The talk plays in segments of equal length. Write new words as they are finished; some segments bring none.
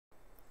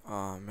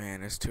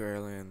Man, it's too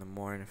early in the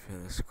morning for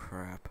this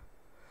crap.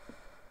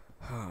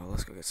 Oh,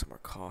 let's go get some more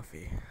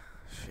coffee.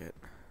 Shit.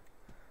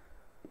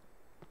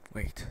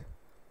 Wait.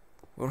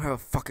 We don't have a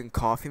fucking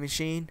coffee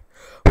machine?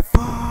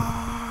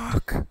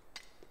 Fuck!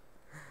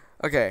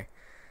 Okay.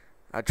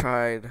 I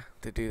tried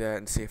to do that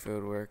and see if it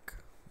would work,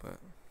 but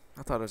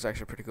I thought it was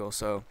actually pretty cool.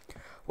 So,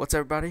 what's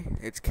everybody?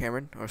 It's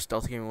Cameron, or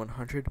Stealth Gaming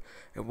 100,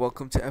 and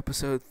welcome to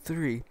episode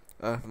 3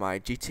 of my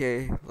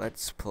GTA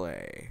Let's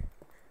Play.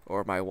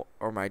 Or my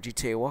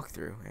GTA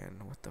walkthrough.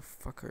 And what the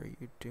fuck are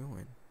you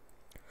doing?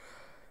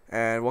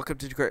 And welcome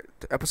to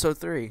episode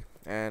 3.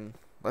 And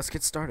let's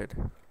get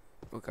started.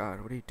 Oh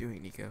god, what are you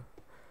doing, Nico?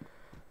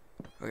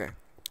 Okay.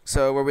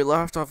 So where we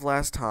left off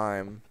last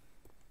time,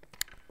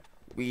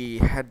 we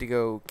had to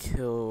go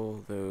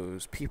kill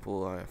those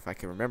people, if I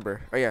can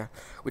remember. Oh yeah,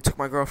 we took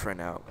my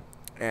girlfriend out,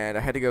 and I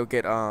had to go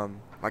get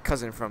my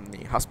cousin from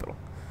the hospital.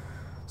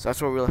 So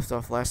that's where we left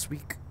off last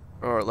week,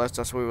 or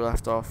that's where we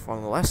left off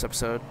on the last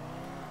episode.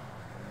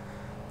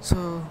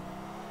 So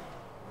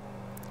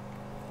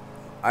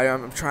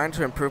I'm trying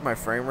to improve my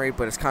frame rate,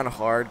 but it's kind of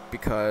hard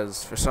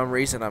because for some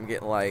reason I'm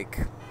getting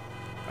like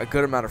a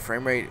good amount of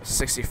frame rate,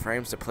 60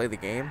 frames to play the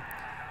game,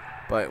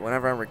 but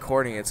whenever I'm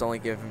recording it's only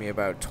giving me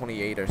about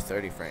 28 or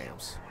 30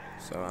 frames.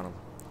 So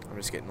I'm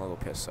just getting a little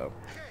pissed. So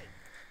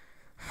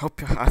how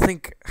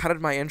did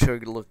my intro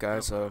look,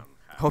 guys? So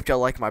hope y'all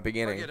like my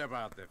beginning. I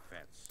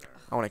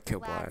want to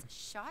kill Vlad.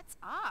 Shut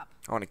up.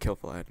 I want to kill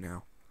Vlad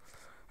now.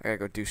 I gotta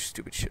go do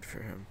stupid shit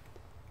for him.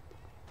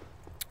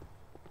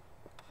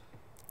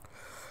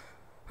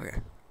 Okay,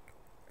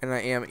 and I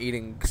am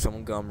eating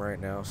some gum right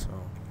now, so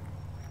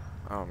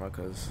I don't know,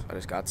 cause I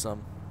just got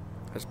some.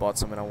 I just bought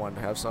some and I wanted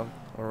to have some.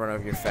 I'm gonna run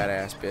over your fat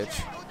ass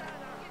bitch.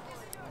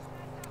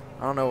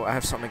 I don't know, I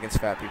have something against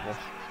fat people.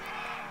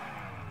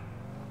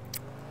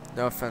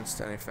 No offense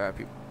to any fat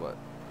people, but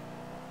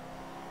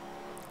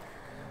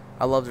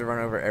I love to run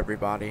over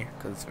everybody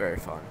cause it's very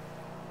fun.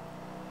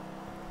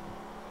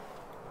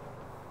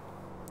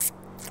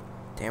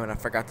 Damn it, I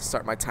forgot to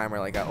start my timer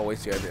like I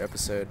always do every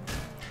episode.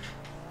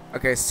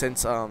 Okay,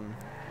 since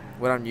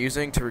what I'm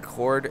using to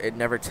record, it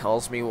never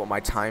tells me what my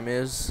time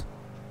is.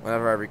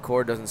 Whenever I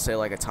record, it doesn't say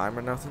like a time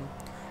or nothing.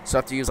 So I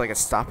have to use like a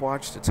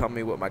stopwatch to tell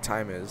me what my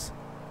time is.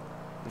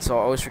 And so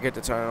I always forget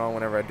to turn it on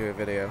whenever I do a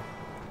video.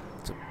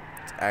 It's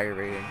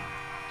aggravating.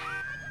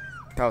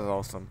 That was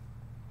awesome.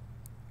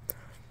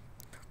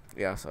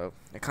 Yeah, so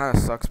it kind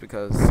of sucks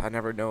because I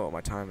never know what my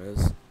time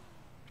is.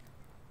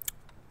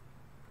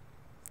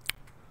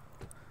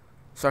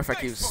 Sorry if I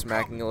keep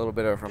smacking a little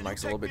bit, or if my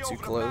mic's a little bit too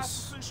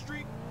close.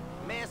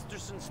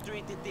 Masterson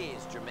Street it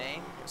is,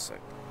 Jermaine.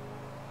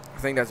 I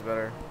think that's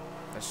better.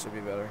 That should be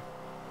better.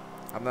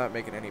 I'm not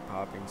making any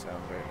popping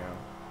sounds right now.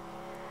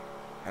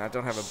 And I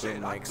don't have a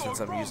boom mic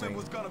since I'm using...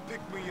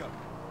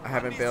 I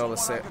haven't been able to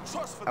say...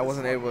 I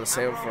wasn't able to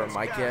save it for a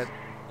mic yet.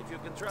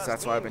 So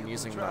that's why I've been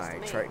using my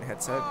Triton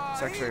headset.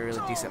 It's actually a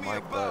really decent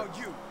mic, but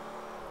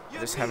I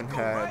just haven't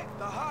had...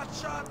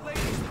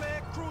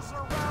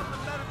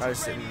 I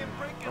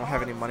don't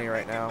have any money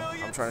right now.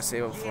 I'm trying to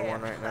save up for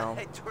one right now.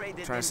 I'm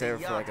trying to save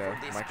up for like a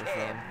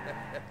microphone.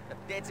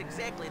 That's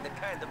exactly the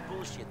kind of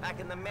bullshit I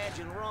can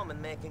imagine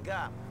Roman making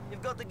up.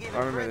 You've got to give I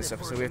remember this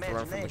episode, we have to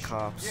run from the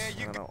cops,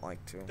 and I don't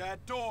like to.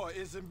 That door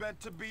isn't meant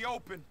to be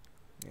open.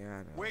 Yeah, I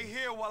know. Wait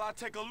here while I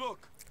take a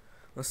look.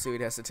 Let's see what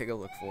he has to take a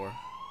look for.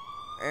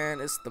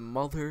 And it's the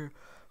motherfucking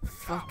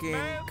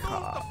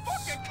cops. The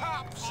fucking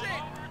cops!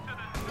 Shit!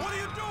 What are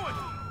you doing?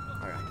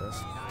 I got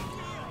this.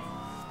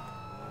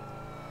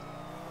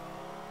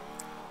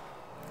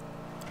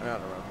 I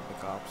gotta run from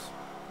the cops.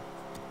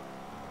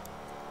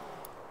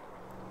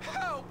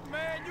 Help,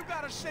 man! You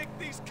gotta shake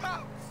these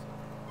cops!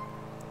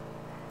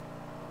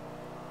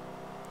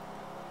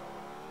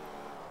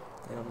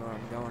 They don't know where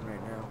I'm going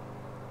right now.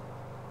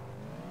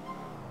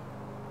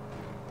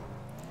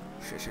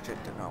 Shit,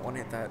 did not want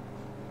to hit that.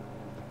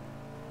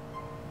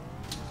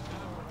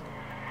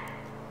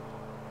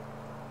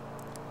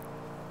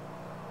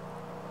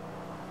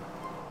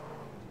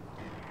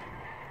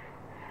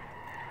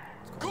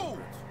 Cool!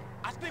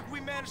 I think we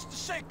managed to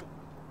shake them.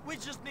 We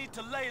just need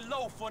to lay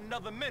low for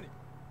another minute.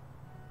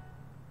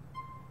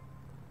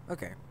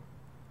 Okay.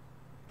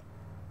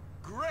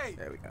 Great!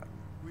 There we go.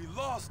 We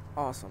lost.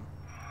 Awesome.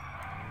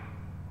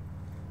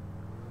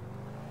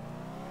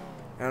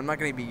 And I'm not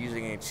gonna be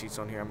using any cheats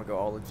on here. I'm gonna go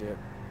all legit.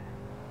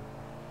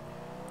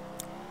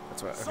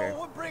 That's right. Okay. So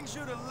what brings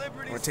you to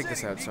Liberty I'm gonna take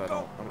this out so I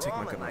don't. I'm gonna take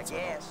my gun out so I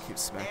don't keep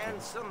smacking.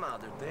 And some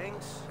other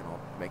things. And all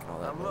making all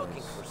that I'm noise.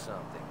 looking for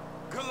something.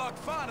 Good luck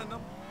finding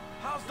them.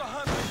 How's the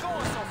hunt been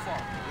going so far?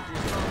 It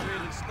has not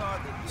really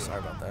started yet.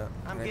 Sorry about that.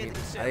 I'm I getting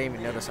didn't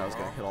even notice I was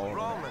gonna hit all of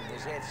them. Roman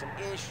has had some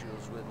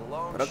issues with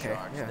loan But okay,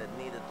 sharks yeah. that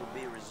needed to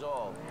be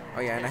resolved. Oh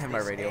yeah, and I have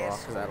my There's radio this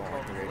off because I don't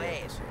like the asshole radio.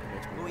 called So it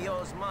makes me Who he mad.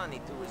 owes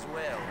money to as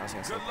well. I was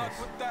gonna say Good luck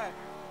this. with that.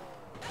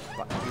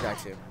 But you die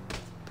too.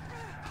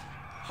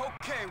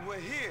 Okay,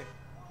 we're here.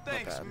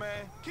 Thanks, bad.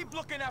 man. Keep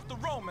looking after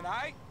Roman,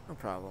 alright? No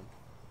problem.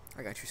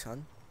 I got you,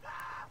 son.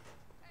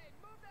 Hey,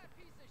 move that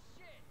piece of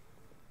shit.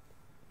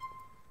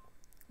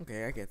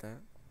 Okay, I get that.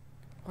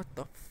 What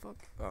the fuck?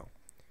 Oh.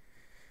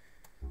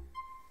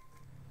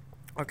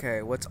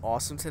 Okay, what's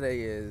awesome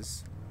today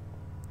is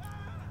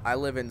I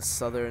live in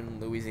southern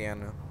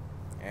Louisiana,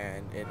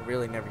 and it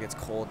really never gets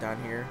cold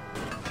down here.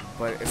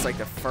 But it's like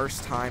the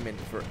first time in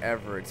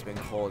forever it's been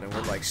cold, and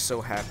we're like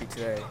so happy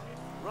today.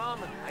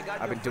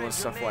 I've been doing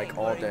stuff like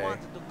all day,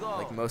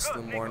 like most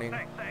of the morning.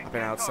 I've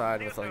been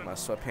outside with like my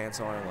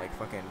sweatpants on and like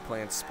fucking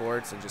playing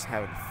sports and just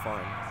having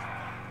fun.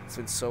 It's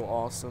been so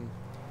awesome.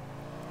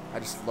 I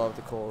just love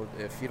the cold.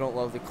 If you don't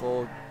love the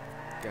cold,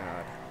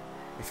 God.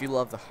 If you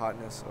love the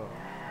hotness, oh,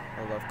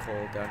 I love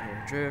cold down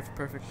here. Drift,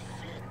 perfect.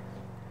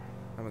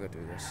 I'm gonna go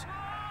do this.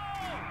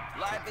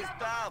 Life is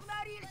tough.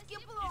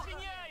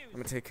 I'm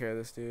gonna take care of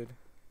this dude.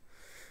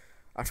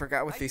 I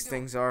forgot what these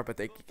things are, but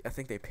I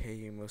think they pay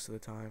you most of the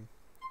time.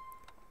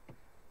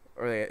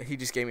 Or he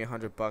just gave me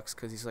 $100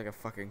 because he's like a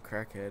fucking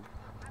crackhead.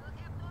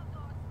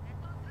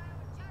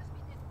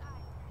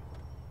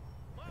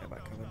 Am I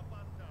coming?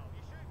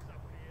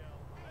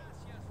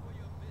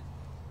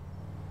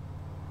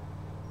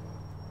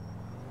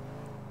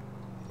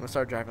 I'm gonna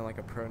start driving like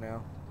a pro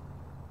now.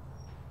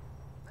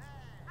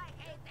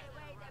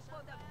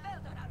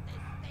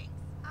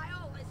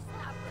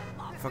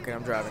 Fucking,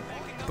 I'm driving.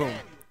 Boom.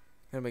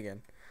 Hit him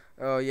again.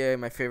 Oh yeah,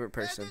 my favorite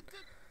person.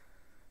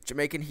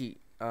 Jamaican Heat.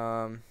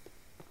 I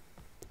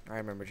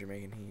remember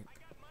Jamaican Heat.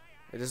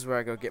 This is where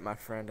I go get my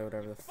friend or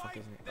whatever the fuck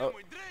his name. Oh,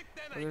 look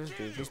at this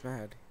dude. He's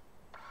mad.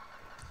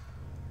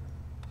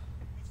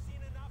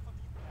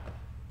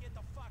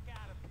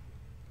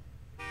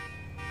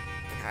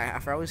 I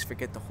always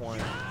forget the horn.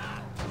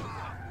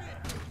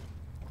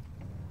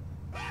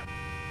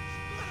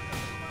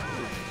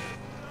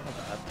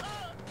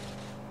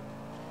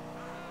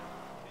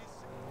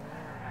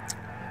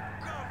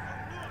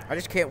 I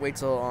just can't wait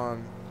till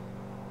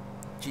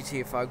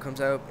GT4 comes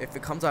out. If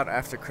it comes out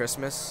after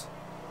Christmas,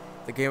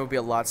 the game will be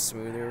a lot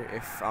smoother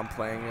if I'm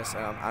playing this.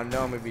 And I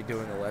know I'm gonna be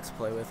doing a let's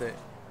play with it.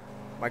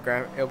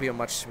 It'll be a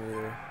much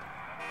smoother.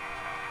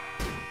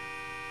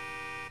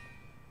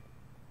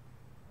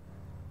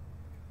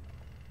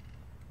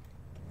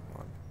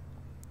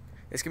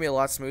 It's gonna be a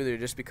lot smoother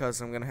just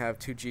because I'm gonna have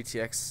two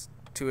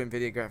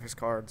NVIDIA graphics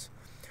cards.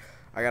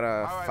 I got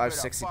a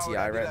 560 Ti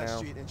right now.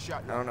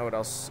 I don't know what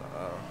else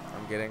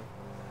I'm getting,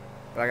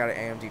 but I got an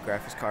AMD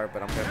graphics card.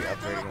 But I'm gonna be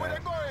upgrading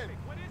that.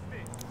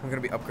 I'm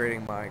gonna be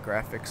upgrading my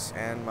graphics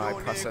and my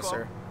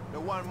processor.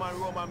 I'm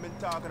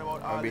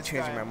gonna be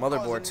changing my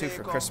motherboard too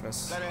for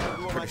Christmas.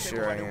 I'm pretty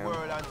sure I am.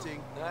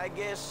 I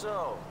guess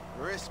so.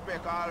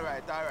 Respect,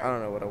 alright. I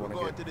don't know what I want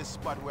to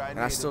get. And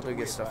I still do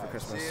get stuff for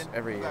Christmas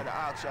every year,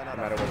 no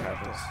matter what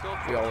happens.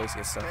 We always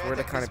get stuff. We're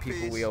the kind of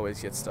people we always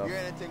get stuff.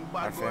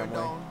 Our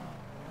family.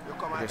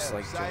 We're just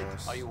like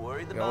generous. Are you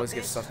worried we about always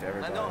this? get stuff to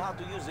everybody. I know how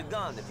to use a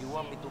gun if you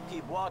want me to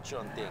keep watch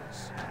on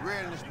things.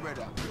 Realness,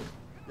 brother.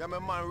 Yeah, my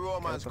man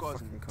Roman's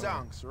cousin.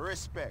 Thanks,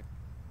 respect.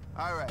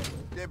 Alright,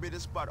 there be the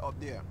spot up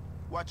there.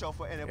 Watch out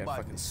for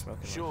anybody.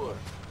 Sure.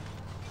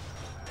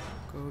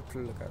 Go to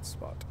look at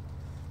spot.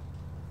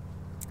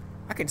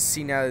 I can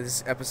see now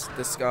that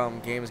this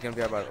game is gonna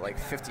be about like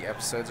 50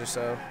 episodes or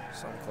so,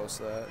 so I'm close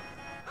to that.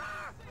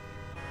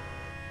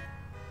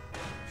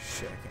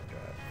 Shit, I can't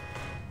drive.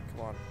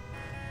 Come on.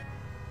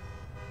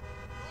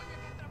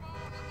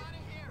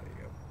 There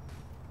you go.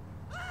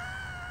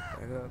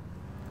 Back up.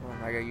 Come on,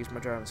 I gotta use my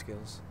driving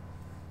skills.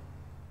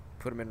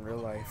 Put them in real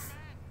life.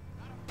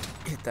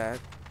 Hit that.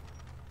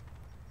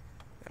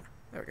 Yeah,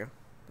 there we go.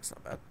 That's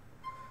not bad.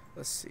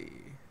 Let's see.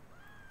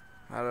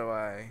 How do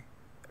I?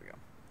 There we go.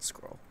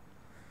 Scroll.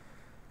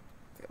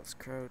 Okay, let's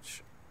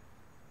crouch.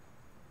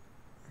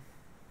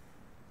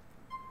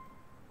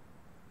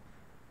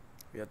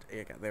 Yeah,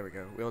 there we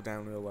go. Wheel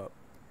down, wheel up.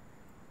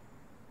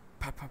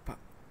 Pop, pop, pop.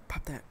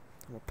 Pop that.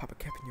 I'm gonna pop a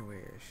cap in your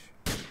ass.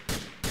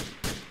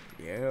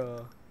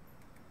 Yeah.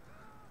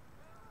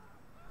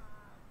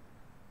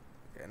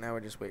 Okay, now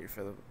we're just waiting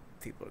for the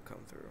people to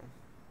come through.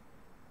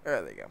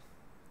 There they go.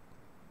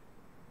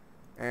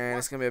 And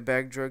it's gonna be a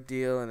bag drug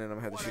deal, and then I'm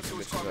gonna have to shoot some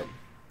bitches up.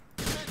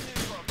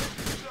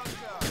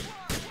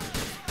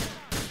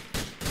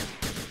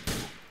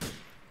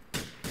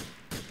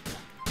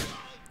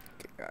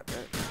 Got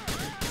that.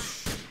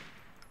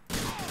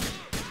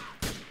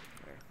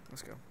 There,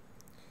 let's go.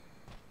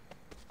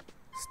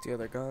 Steal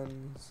their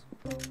guns.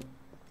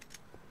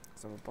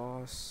 Cause I'm a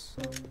boss.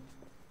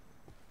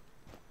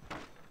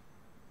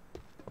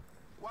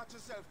 Watch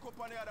yourself, cup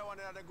on the other one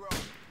on the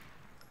ground.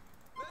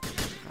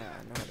 I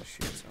know how to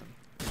shoot, son.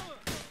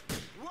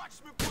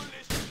 Watch me pull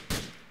this.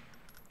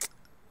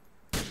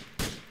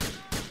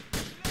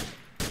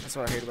 That's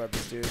what I hate about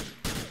this dude.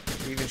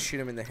 You even shoot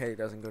him in the head, he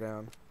doesn't go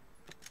down.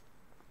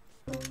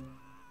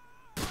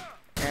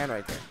 And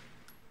right there.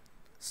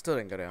 Still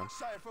didn't go down.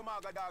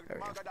 There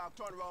we go.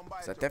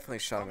 So I definitely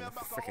shot him in the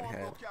freaking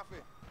head.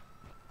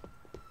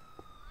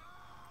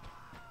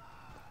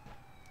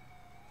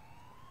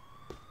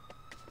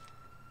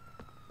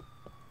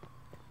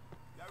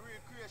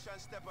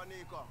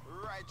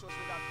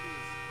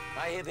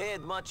 I have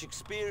had much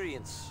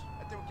experience.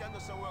 I think we can do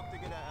some work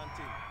together,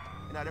 Auntie.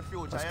 in the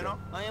future, Let's you go. know?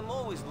 I am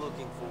always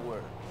looking for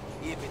work,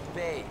 if it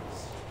pays.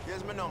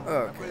 Here's my number.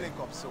 Okay. We'll link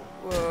up soon.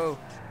 Whoa.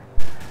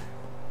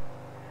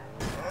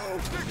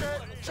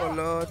 Oh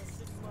Lord.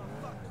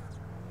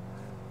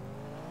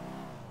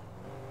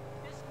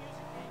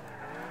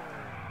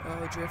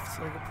 Oh, drift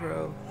like a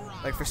pro.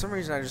 Like, for some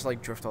reason, I just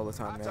like drift all the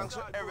time now. Thanks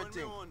for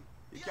everything.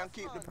 You can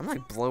keep the... I'm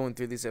like blowing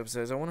through these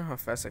episodes. I wonder how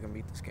fast I can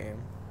beat this game.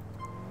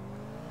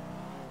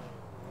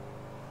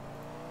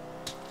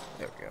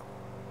 There we go.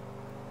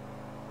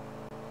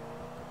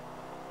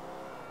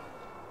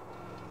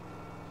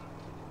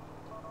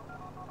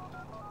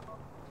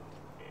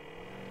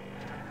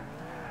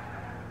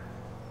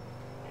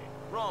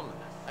 Roman,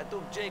 I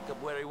took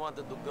Jacob where he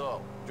wanted to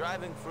go.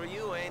 Driving for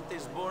you ain't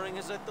as boring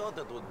as I thought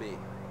it would be.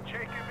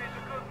 Jacob is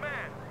a good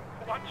man.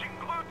 Watching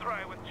glue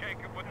dry with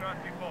Jacob would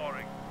not be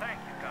boring. Thank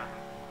you, cousin.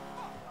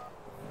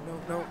 No,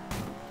 no.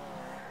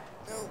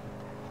 No.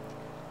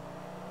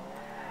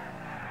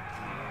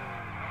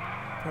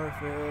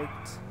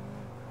 Perfect.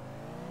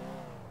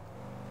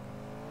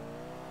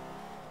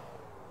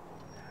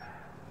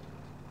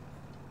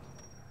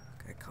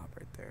 Okay, cop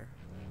right there.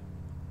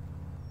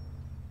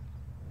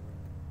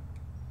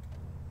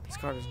 This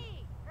car doesn't.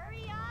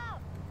 Hurry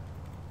up!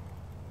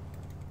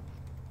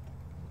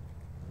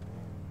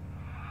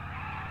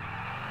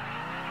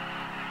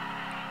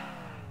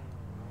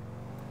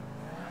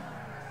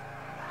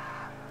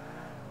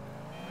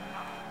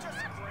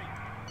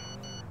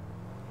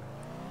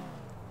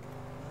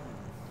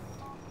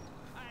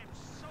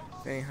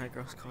 Any high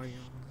girls call you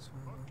on this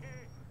one?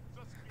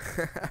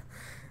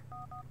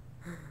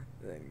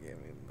 Then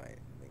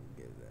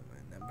give them my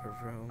number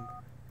from.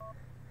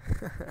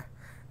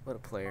 What a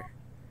player.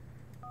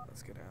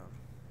 Let's get down.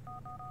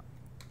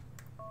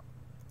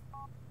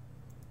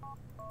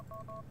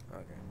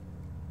 Okay.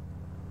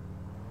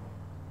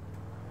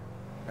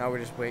 Now we're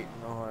just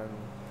waiting on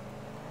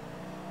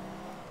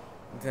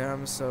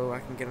them so I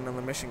can get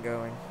another mission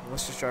going.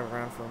 Let's just drive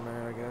around for a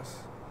minute, I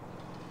guess.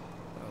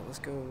 Let's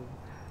go.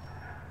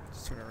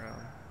 Let's turn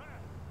around.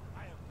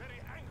 I am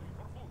very angry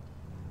for food.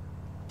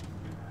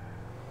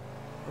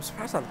 I'm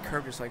surprised how the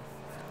curb just like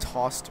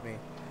tossed me.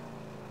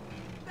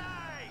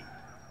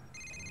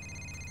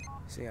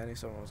 See, I knew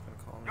someone was gonna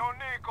call me. Yo,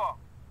 Nico,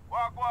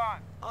 walk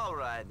on. All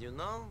right, you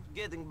know,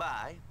 getting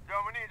by.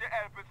 Yo, we need your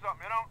help with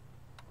something, you know?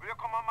 Will you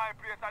come on my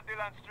place at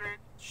Dillon Street?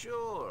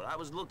 Sure, I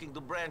was looking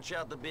to branch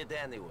out a bit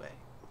anyway.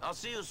 I'll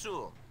see you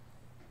soon.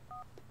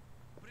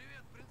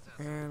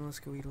 And let's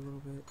go eat a little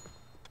bit.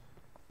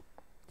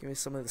 Give me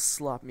some of the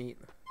slop meat.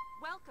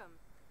 Welcome.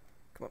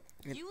 Come on.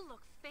 You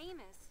look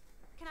famous.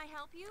 Can I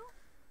help you?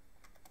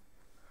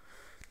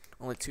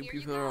 Only two Here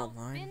people you are go.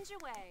 online. Binge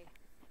away.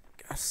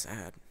 That's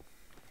sad.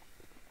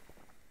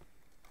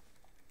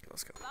 Okay,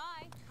 let's go.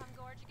 Bye. Come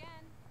gorge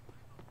again.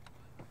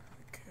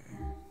 Okay.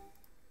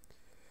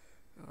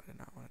 Oh, I did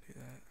not want to do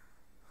that.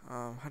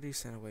 How do you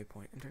send a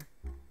waypoint? Enter.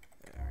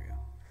 There we go.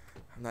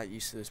 I'm not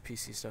used to this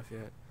PC stuff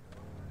yet.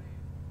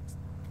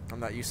 I'm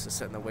not used to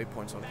setting the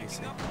waypoints on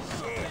PC.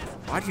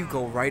 Why do you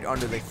go right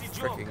under the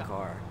freaking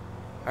car?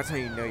 That's how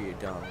you know you're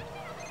dumb.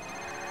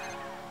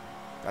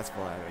 That's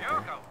Vlad right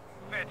there.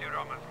 Fetty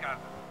Roman's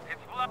cousin.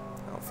 It's I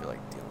don't feel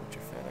like dealing with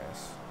your fat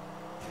ass.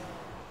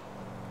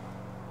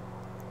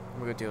 I'm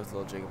gonna go deal with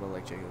little Jacob. I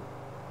like Jacob.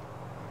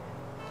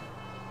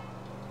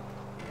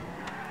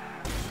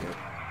 Shit.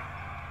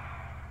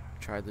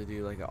 Tried to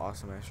do like an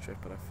awesome ass trip,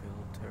 but I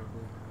failed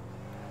terribly.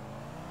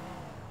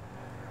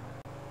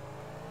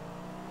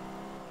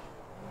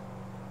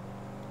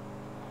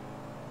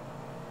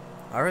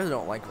 I really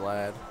don't like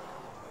Vlad.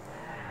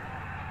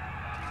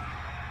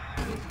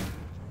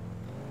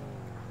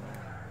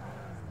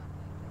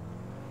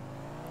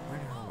 Where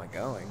the hell am I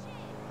going?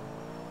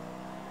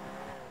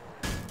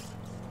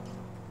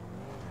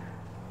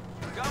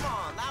 Come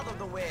on, out of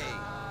the way.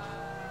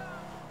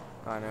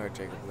 Oh, I know where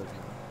Jacob lives now.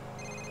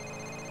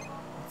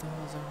 What the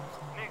hell is that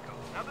called? Nico,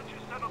 now that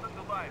you're settled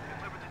into life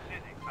and live in the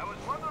city, I was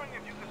wondering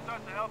if you could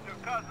start to help your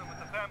cousin with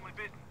the family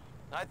business.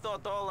 I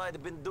thought all I'd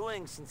been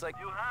doing since I...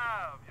 You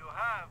have,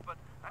 but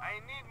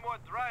I need more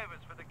drivers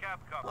for the cab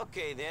car.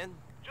 Okay, then.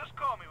 Just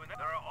call me when there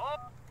are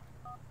all...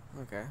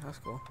 Okay, that's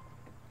cool.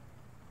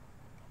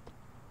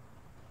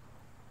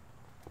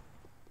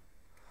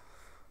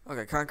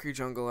 Okay, Concrete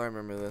Jungle, I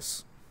remember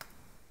this.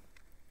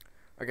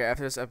 Okay,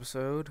 after this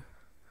episode,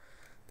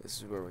 this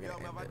is where we're gonna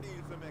end it.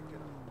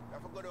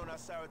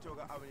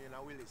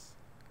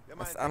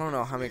 I don't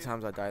know how many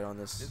times I died on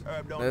this. This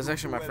is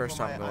actually my first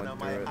time going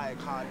through it.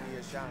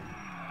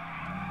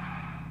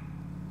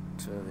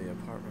 To the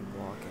apartment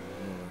block in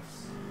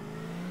Willis.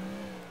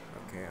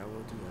 Okay, I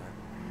will do that.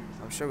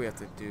 I'm sure we have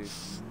to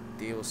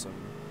deal with some.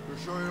 You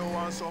sure you don't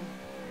want some?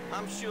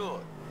 I'm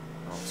sure.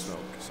 Oh, smoke.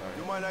 Sorry.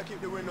 You might not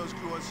keep the windows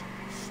closed.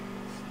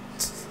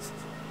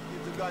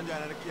 Keep the ganja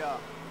in the car.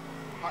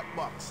 Hot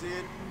box, see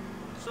it?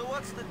 So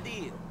what's the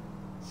deal?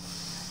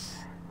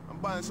 I'm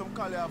buying some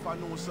curry off a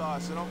new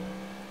sauce, you know?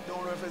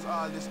 Don't know if it's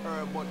all this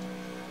herb, but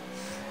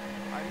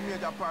I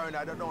made a parent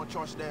I don't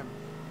trust them.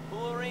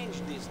 Who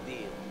arranged this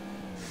deal?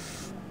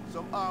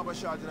 Some arbor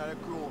shots in the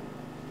crew.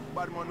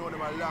 bad man know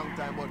them a long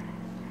time, but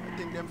I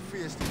think them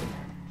faced it.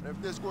 And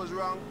if this goes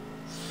wrong,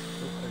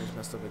 I just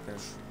messed up again.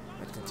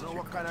 I didn't you teach know you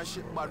what kind of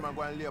shit bad man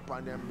going to lay up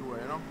on them door,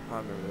 you know? I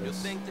remember You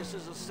this. think this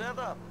is a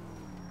setup?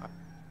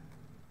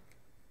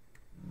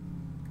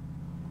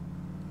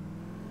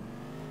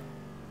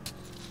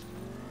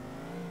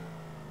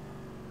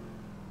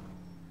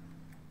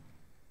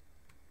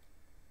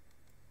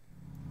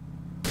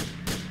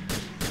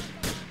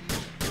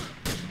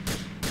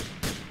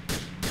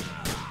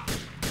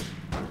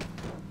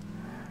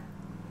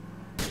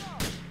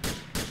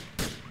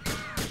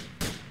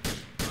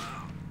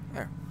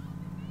 There.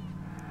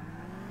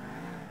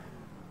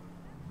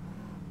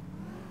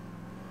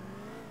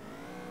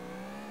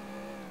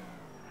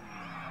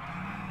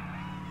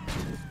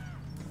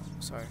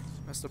 Sorry.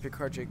 Messed up your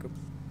car, Jacob.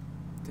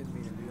 Didn't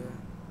mean to do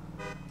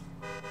that.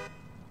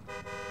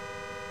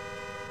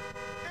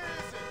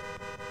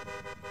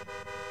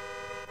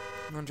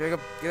 Come on, Jacob.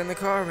 Get in the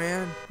car,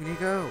 man. We need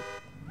to go.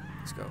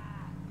 Let's go.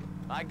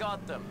 I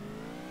got them.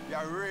 You're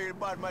a real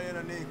bad man, you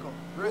know, Nico.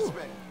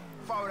 Respect.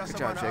 Forward, that's Good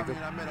the man job, having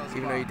Jacob. in a medals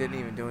Even though bar. you didn't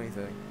even do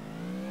anything.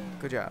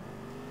 Good job.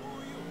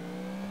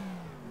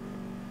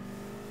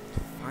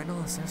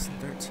 Final Assassin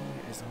 13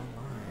 is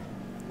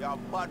online. You're a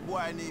bad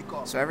boy,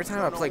 Nico. So every time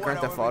I Don't know play what Grand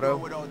I Theft will be Auto,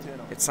 doing without you, you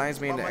know. it signs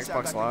me into How much I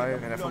Xbox got to Live,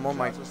 get and if blood I'm on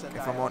transfer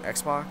if I'm on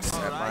Xbox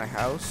at my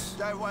house,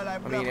 Drive while I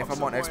mean black if up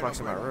I'm on some boy, Xbox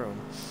in my bro. room,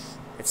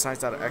 it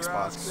signs out of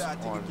Xbox Rascal, I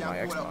think on you my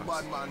can't pull a Xbox.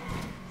 bad man.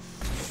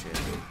 Shit.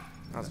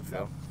 How's it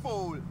feel?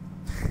 Fool.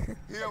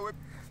 Here we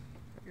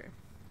Okay.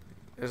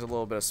 There's a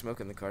little bit of smoke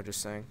in the car,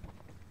 just saying.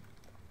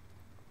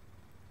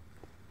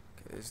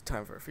 Okay, it's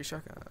time for a free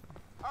shotgun.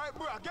 Alright,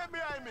 bro, get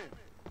behind me.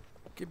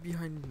 Get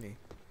behind me.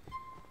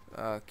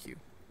 Q.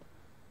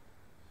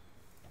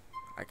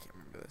 I can't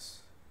remember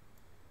this.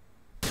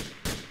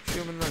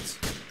 Shoot him in the nuts.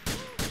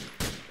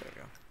 There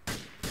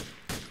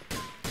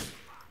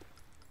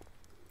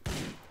we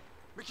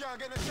We can't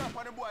get a shot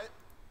on the boy.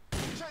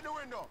 Check the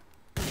window.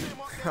 See him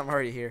up go. there. I'm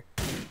already here.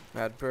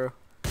 Mad bro.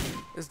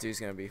 This dude's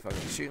gonna be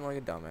fucking shooting like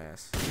a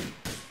dumbass.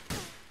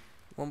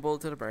 One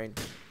bullet to the brain.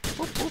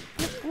 Boop, boop,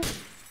 boop,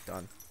 boop.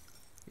 Done.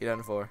 You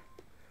done for.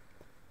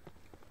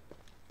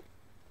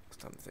 It's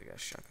time to take that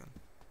shotgun.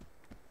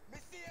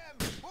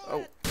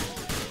 Oh.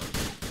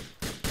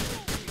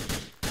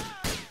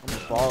 I'm a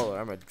baller.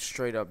 I'm a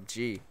straight up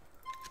G.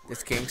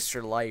 This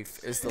gangster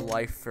life is the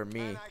life for me.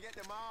 Man, I get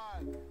them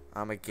all.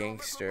 I'm a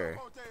gangster.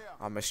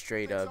 I'm a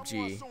straight Think up some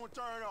more G. soon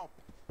turn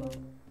up.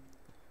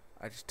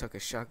 I just took a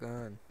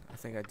shotgun. I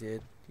think I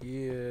did.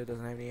 Yeah,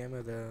 doesn't have any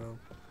ammo though.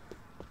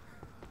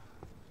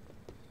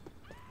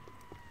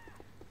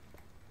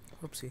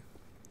 Whoopsie.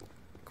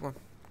 Come on.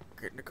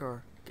 Get in the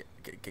car.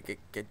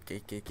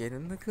 Get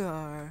in the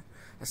car.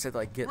 I said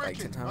like get like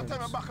 10 I'll times. take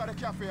me back at the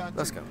cafe and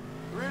Let's thing.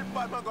 go. Real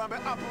bad man gonna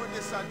be happy with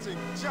this and thing.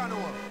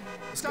 January.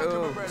 Let's Thank you,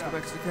 go. my Let's go brother.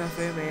 back to the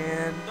cafe,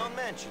 man. Don't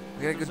mention.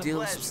 We gotta It go was a deal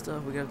with some pleasure.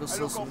 stuff. We gotta go I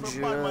sell look some out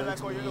for bad man like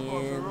drugs, how you look out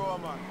for man. raw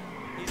man.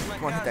 He's my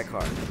Come on, hit that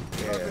cousin. car. Look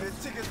at Yeah. the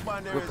tickets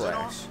band there is, you know.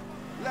 Whiplash.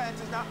 Light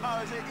is not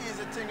always an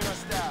easy thing in a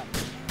style.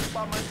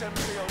 Bad man tell me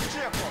say, yo,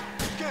 Jacob,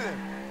 kill him.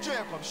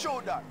 Jacob,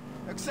 shoot that,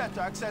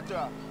 etc.,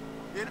 etc.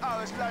 In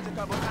always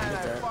logical, but I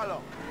that. like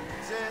follow.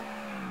 See?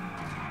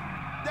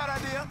 That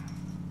idea?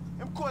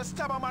 Him could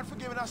stab a man for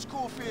giving a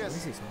school What is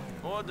face. he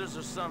talking? Orders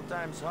are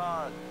sometimes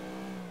hard.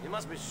 You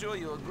must be sure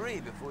you agree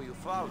before you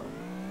follow.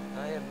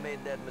 I have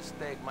made that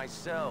mistake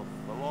myself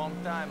a long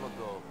time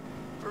ago.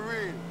 For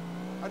real.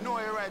 I know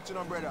you're right, you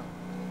know, brother.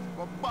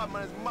 But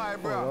Batman is my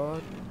bro. Oh,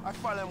 Lord. I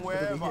follow him What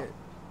did he wherever. hit?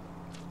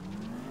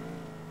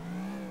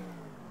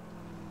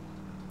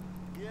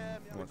 Yeah,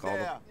 Look, all the-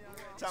 yeah.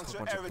 Thanks There's a for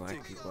bunch of black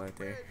everything. people out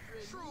there.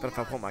 But if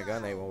I pull my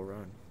gun, they will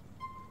run.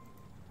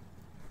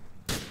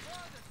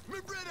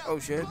 Oh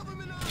shit.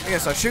 I gotta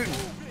start shooting.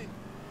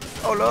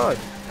 Oh lord.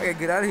 I gotta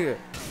get out of here.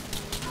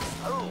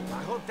 Oh,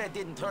 I hope that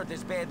didn't hurt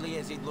as badly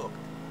as it looked.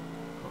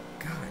 Oh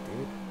god,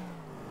 dude.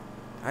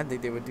 I didn't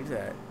think they would do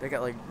that. They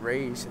got like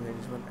raised and they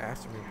just went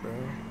after me, bro.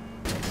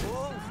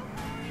 Oh,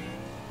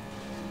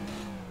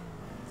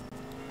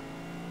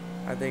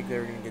 I think they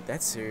were gonna get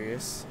that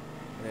serious.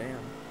 Damn.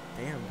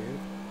 Damn, dude.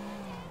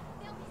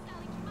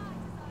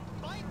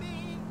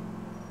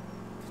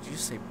 Did you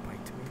just say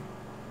bite to me?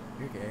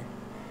 You're gay.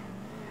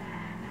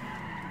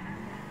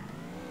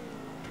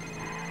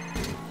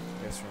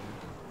 Yes, from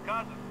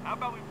Cousin, how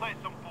about we play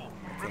some pool?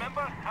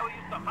 Remember how we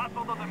used to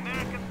hustle those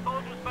American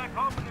soldiers back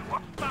home when they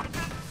were started?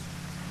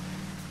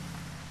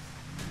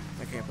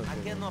 I can't play I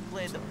pool. cannot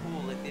play the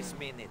pool at this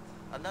minute.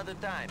 Another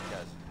time,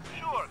 cousin.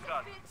 Sure,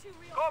 cousin.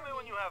 Call me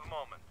when you have a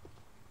moment.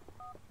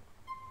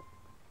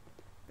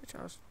 Bitch,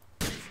 I was...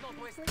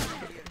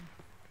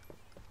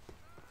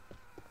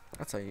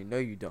 That's how you know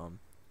you dumb.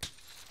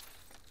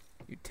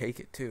 You take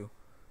it too.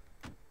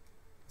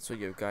 So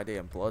your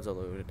goddamn blood's all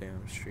over the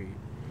damn street.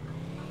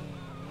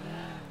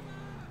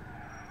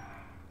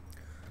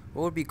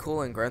 What would be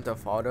cool in Grand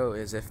Theft Auto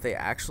is if they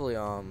actually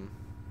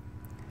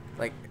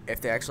like if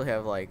they actually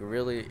have like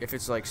really if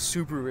it's like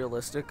super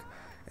realistic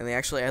and they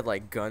actually add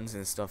like guns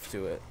and stuff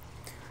to it.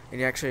 and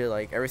you actually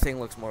like everything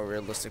looks more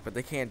realistic. But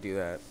they can't do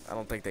that. I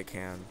don't think they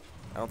can.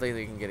 I don't think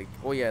they can get it.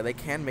 Well, yeah, they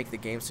can make the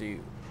game so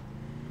you.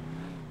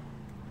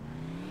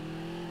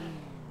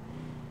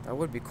 That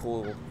would be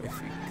cool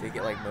if they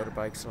get like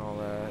motorbikes and all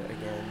that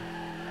again.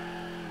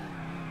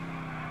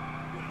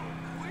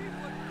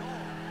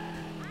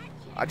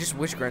 I just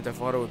wish Grand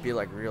Theft Auto would be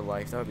like real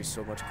life. That would be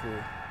so much cool.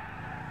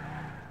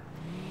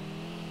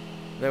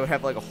 They would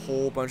have like a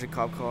whole bunch of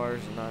cop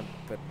cars and not,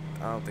 but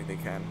I don't think they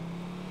can.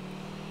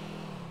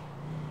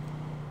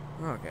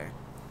 Okay.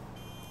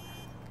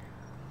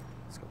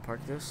 Let's go park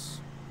this.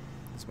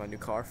 This is my new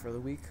car for the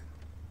week.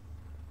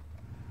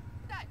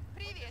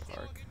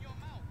 Park.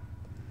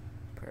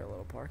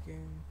 Parallel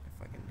parking,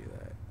 if I can do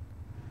that.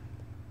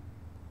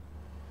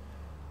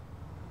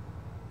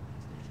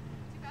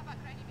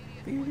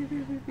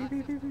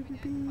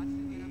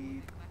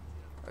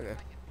 Okay.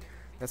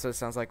 That's what it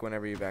sounds like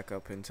whenever you back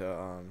up into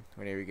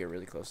whenever you get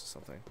really close to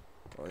something.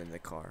 Or in the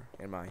car.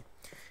 In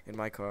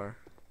my car.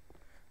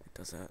 It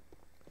does that.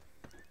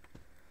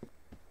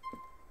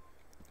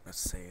 Let's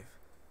save.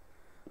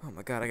 Oh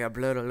my god, I got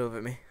blood all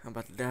over me. I'm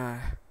about to die.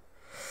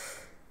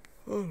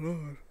 Oh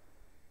lord.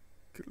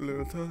 Get a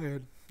little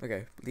tired.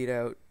 Okay, lead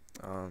out.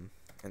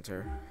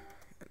 Enter.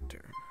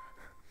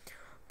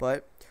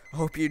 But I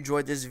hope you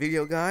enjoyed this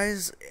video,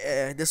 guys.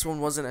 This one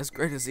wasn't as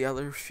great as the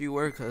other few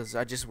were because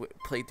I just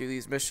played through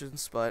these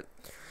missions. But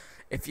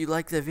if you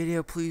liked the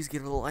video, please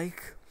give it a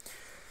like.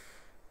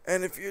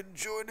 And if you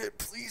enjoyed it,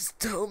 please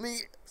tell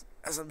me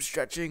as I'm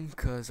stretching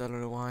because I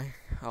don't know why.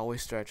 I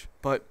always stretch.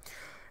 But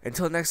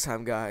until next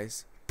time,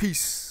 guys.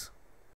 Peace.